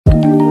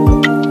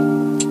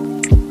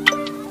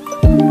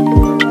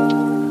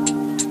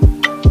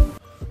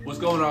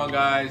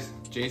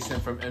Jason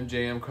from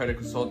MJM Credit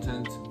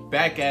Consultants,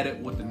 back at it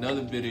with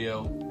another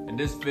video. In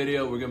this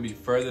video, we're going to be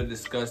further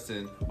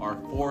discussing our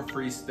 4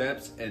 free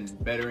steps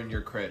and bettering your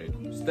credit.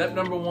 Step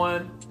number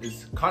 1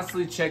 is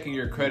constantly checking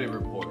your credit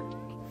report.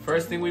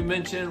 First thing we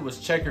mentioned was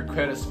check your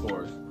credit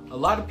scores. A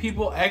lot of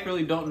people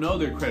accurately don't know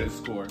their credit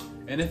score,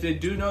 and if they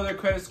do know their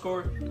credit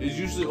score, it's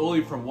usually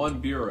only from one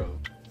bureau.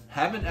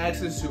 Having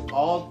access to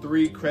all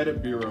 3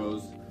 credit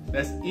bureaus,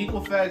 that's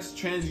Equifax,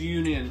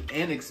 TransUnion,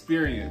 and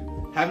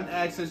Experian. Having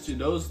access to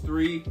those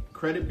 3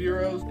 credit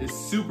bureaus is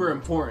super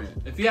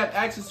important. If you have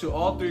access to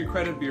all 3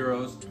 credit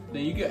bureaus,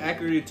 then you can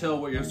accurately tell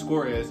what your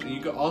score is, and you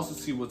can also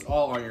see what's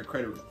all on your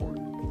credit report.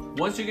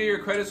 Once you get your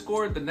credit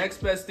score, the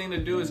next best thing to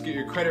do is get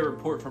your credit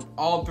report from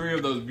all 3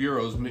 of those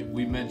bureaus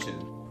we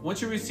mentioned. Once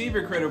you receive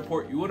your credit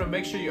report, you want to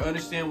make sure you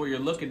understand what you're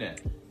looking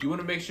at. You want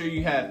to make sure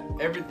you have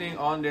everything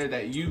on there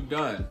that you've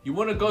done. You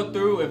want to go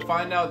through and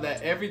find out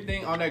that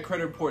everything on that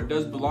credit report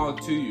does belong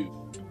to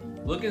you.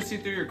 Look and see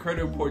through your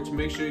credit report to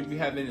make sure if you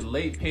have any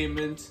late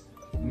payments,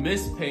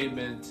 missed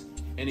payments,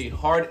 any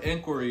hard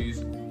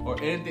inquiries, or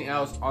anything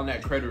else on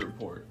that credit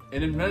report.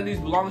 And if none of these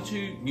belong to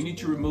you, you need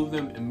to remove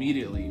them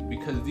immediately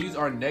because these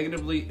are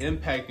negatively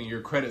impacting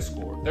your credit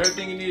score. Third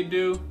thing you need to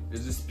do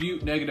is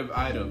dispute negative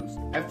items.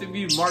 After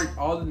you've marked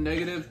all the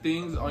negative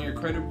things on your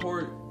credit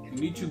report, you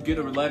need to get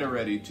a letter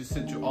ready to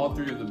send to all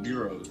 3 of the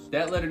bureaus.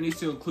 That letter needs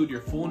to include your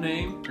full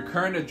name, your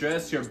current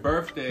address, your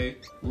birthday,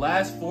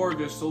 last 4 of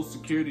your social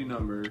security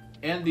number,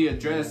 and the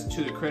address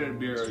to the credit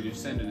bureau you're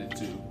sending it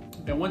to.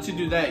 And once you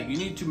do that, you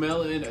need to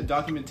mail in a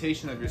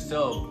documentation of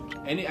yourself,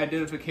 any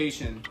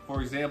identification,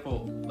 for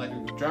example, like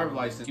a driver's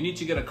license. You need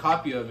to get a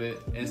copy of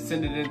it and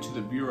send it in to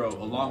the bureau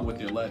along with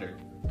your letter.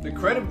 The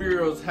credit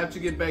bureaus have to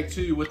get back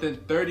to you within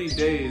 30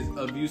 days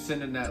of you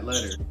sending that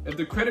letter. If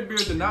the credit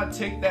bureau did not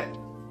take that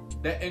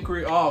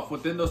inquiry off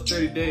within those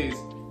 30 days,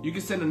 you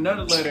can send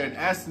another letter and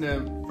ask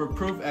them for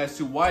proof as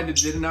to why they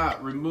did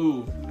not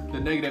remove the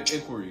negative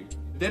inquiry.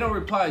 If they don't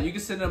reply, you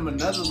can send them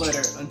another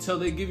letter until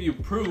they give you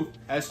proof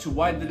as to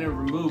why they didn't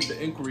remove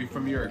the inquiry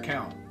from your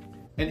account.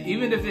 And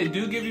even if they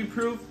do give you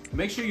proof,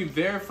 make sure you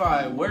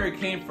verify where it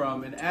came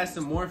from and ask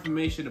them more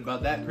information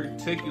about that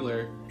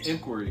particular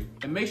inquiry.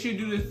 And make sure you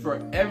do this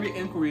for every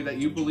inquiry that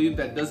you believe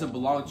that doesn't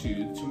belong to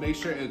you to make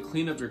sure it'll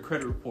clean up your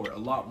credit report a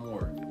lot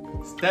more.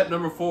 Step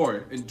number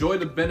 4, enjoy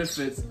the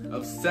benefits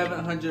of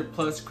 700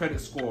 plus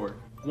credit score.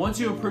 Once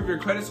you improve your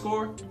credit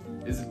score,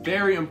 it's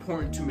very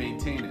important to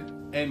maintain it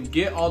and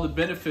get all the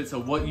benefits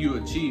of what you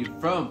achieve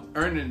from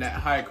earning that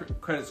high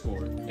credit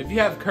score. If you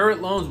have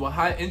current loans with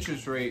high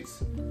interest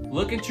rates,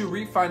 look into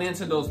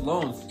refinancing those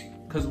loans,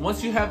 because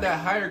once you have that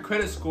higher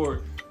credit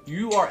score,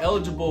 you are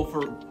eligible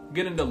for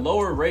getting the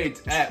lower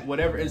rates at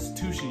whatever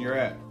institution you're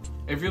at.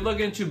 If you're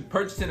looking into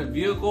purchasing a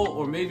vehicle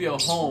or maybe a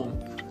home,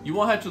 you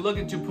won't have to look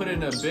into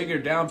putting a bigger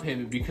down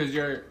payment because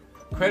your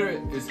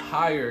credit is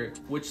higher,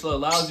 which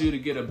allows you to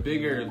get a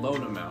bigger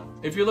loan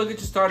amount. If you're looking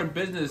to start a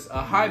business,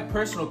 a high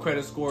personal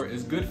credit score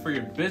is good for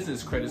your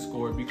business credit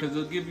score because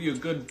it'll give you a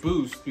good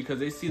boost because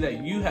they see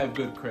that you have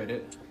good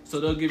credit, so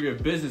they'll give your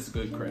business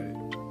good credit.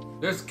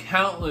 There's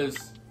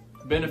countless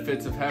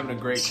benefits of having a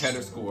great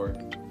credit score.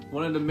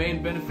 One of the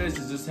main benefits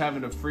is just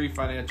having a free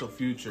financial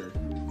future.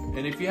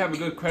 And if you have a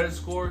good credit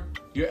score,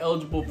 you're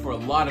eligible for a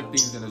lot of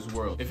things in this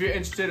world. If you're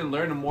interested in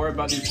learning more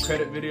about these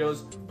credit videos,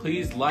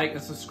 please like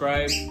and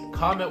subscribe,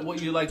 comment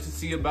what you'd like to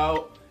see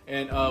about,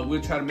 and we'll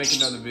try to make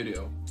another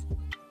video.